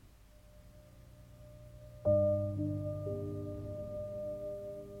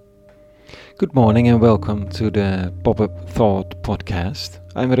Good morning and welcome to the Pop-Up Thought podcast.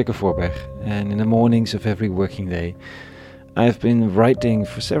 I'm Rikke Voorberg, and in the mornings of every working day, I've been writing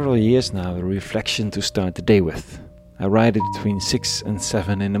for several years now a reflection to start the day with. I write it between 6 and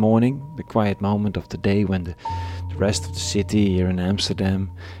 7 in the morning, the quiet moment of the day when the rest of the city here in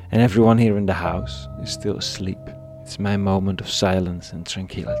Amsterdam and everyone here in the house is still asleep. It's my moment of silence and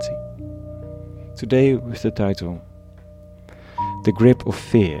tranquility. Today with the title, The Grip of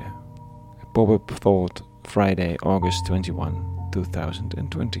Fear. Pop-Up Thought, Friday, August 21,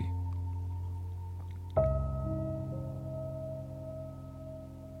 2020.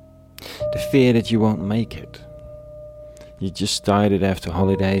 The fear that you won't make it. You just started after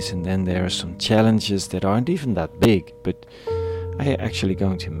holidays and then there are some challenges that aren't even that big, but are you actually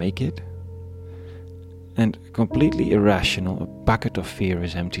going to make it? And completely irrational, a bucket of fear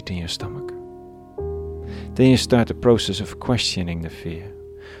is emptied in your stomach. Then you start the process of questioning the fear.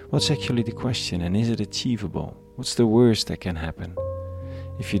 What's actually the question, and is it achievable? What's the worst that can happen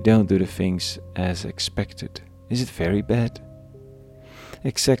if you don't do the things as expected? Is it very bad?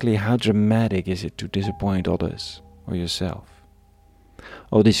 Exactly how dramatic is it to disappoint others or yourself?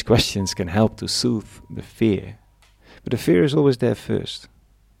 All these questions can help to soothe the fear, but the fear is always there first,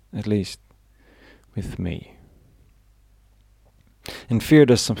 at least with me. And fear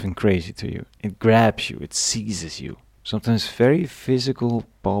does something crazy to you. It grabs you, it seizes you. Sometimes very physical,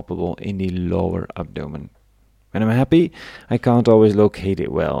 palpable in the lower abdomen. When I'm happy, I can't always locate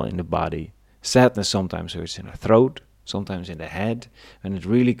it well in the body. Sadness sometimes hurts in the throat, sometimes in the head. When it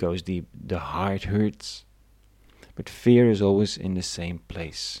really goes deep, the heart hurts. But fear is always in the same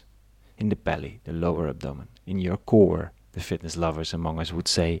place. In the belly, the lower abdomen. In your core, the fitness lovers among us would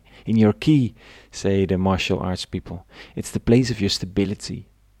say. In your ki, say the martial arts people. It's the place of your stability,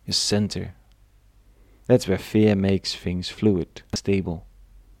 your center. That's where fear makes things fluid, stable.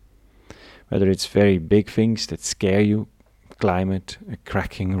 Whether it's very big things that scare you, climate, a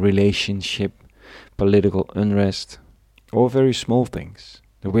cracking relationship, political unrest, or very small things,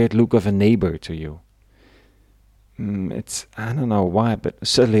 the weird look of a neighbor to you. I don't know why, but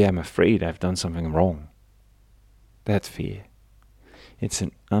suddenly I'm afraid I've done something wrong. That fear. It's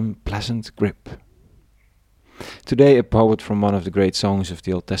an unpleasant grip. Today, a poet from one of the great songs of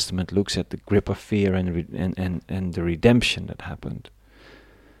the Old Testament looks at the grip of fear and the redemption that happened.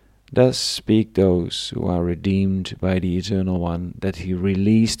 Thus speak those who are redeemed by the Eternal One, that He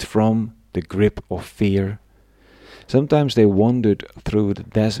released from the grip of fear. Sometimes they wandered through the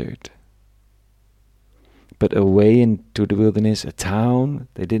desert, but away into the wilderness, a town,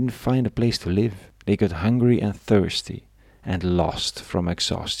 they didn't find a place to live. They got hungry and thirsty and lost from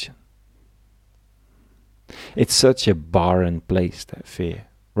exhaustion. It's such a barren place, that fear.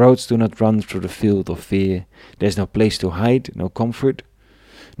 Roads do not run through the field of fear. There's no place to hide, no comfort,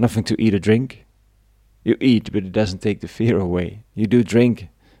 nothing to eat or drink. You eat, but it doesn't take the fear away. You do drink,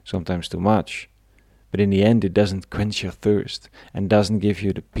 sometimes too much, but in the end it doesn't quench your thirst and doesn't give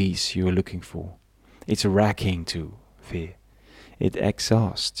you the peace you are looking for. It's racking too, fear. It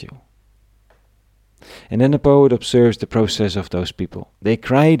exhausts you. And then the poet observes the process of those people. They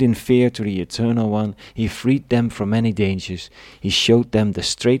cried in fear to the Eternal One. He freed them from many dangers. He showed them the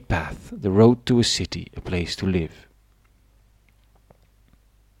straight path, the road to a city, a place to live.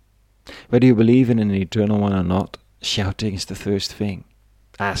 Whether you believe in an Eternal One or not, shouting is the first thing.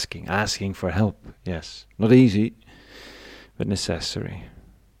 Asking for help, yes. Not easy, but necessary.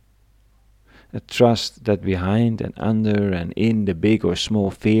 A trust that behind and under and in the big or small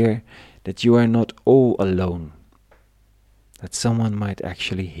fear, that you are not all alone, that someone might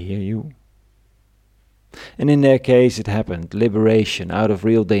actually hear you. And in their case it happened, liberation out of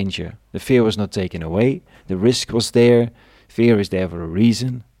real danger. The fear was not taken away, the risk was there, fear is there for a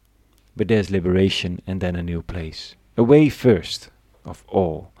reason, but there's liberation and then a new place. A way first of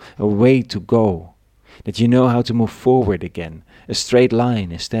all, a way to go, that you know how to move forward again, a straight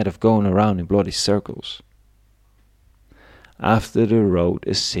line instead of going around in bloody circles. After the road,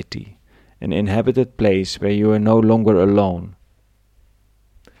 a city, an inhabited place where you are no longer alone,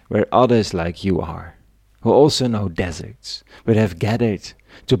 where others like you are, who also know deserts, but have gathered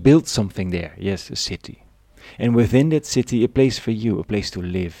to build something there, yes, a city. And within that city, a place for you, a place to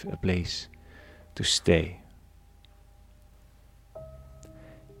live, a place to stay.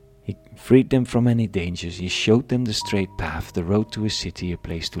 He freed them from any dangers, He showed them the straight path, the road to a city, a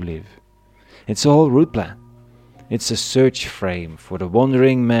place to live. It's a whole route plan. It's a search frame for the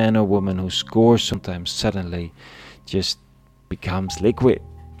wandering man or woman whose core sometimes suddenly just becomes liquid,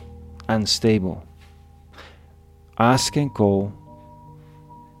 unstable. Ask and call.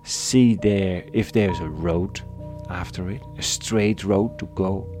 See there if there's a road after it, a straight road to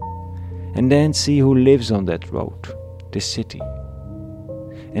go. and then see who lives on that road, this city.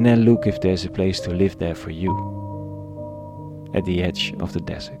 And then look if there's a place to live there for you, at the edge of the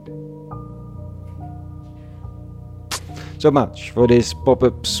desert. So much for this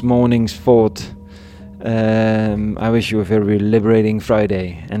Pop-Ups Morning's thought. I wish you a very liberating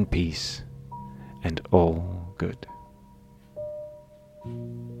Friday, and peace, and all good.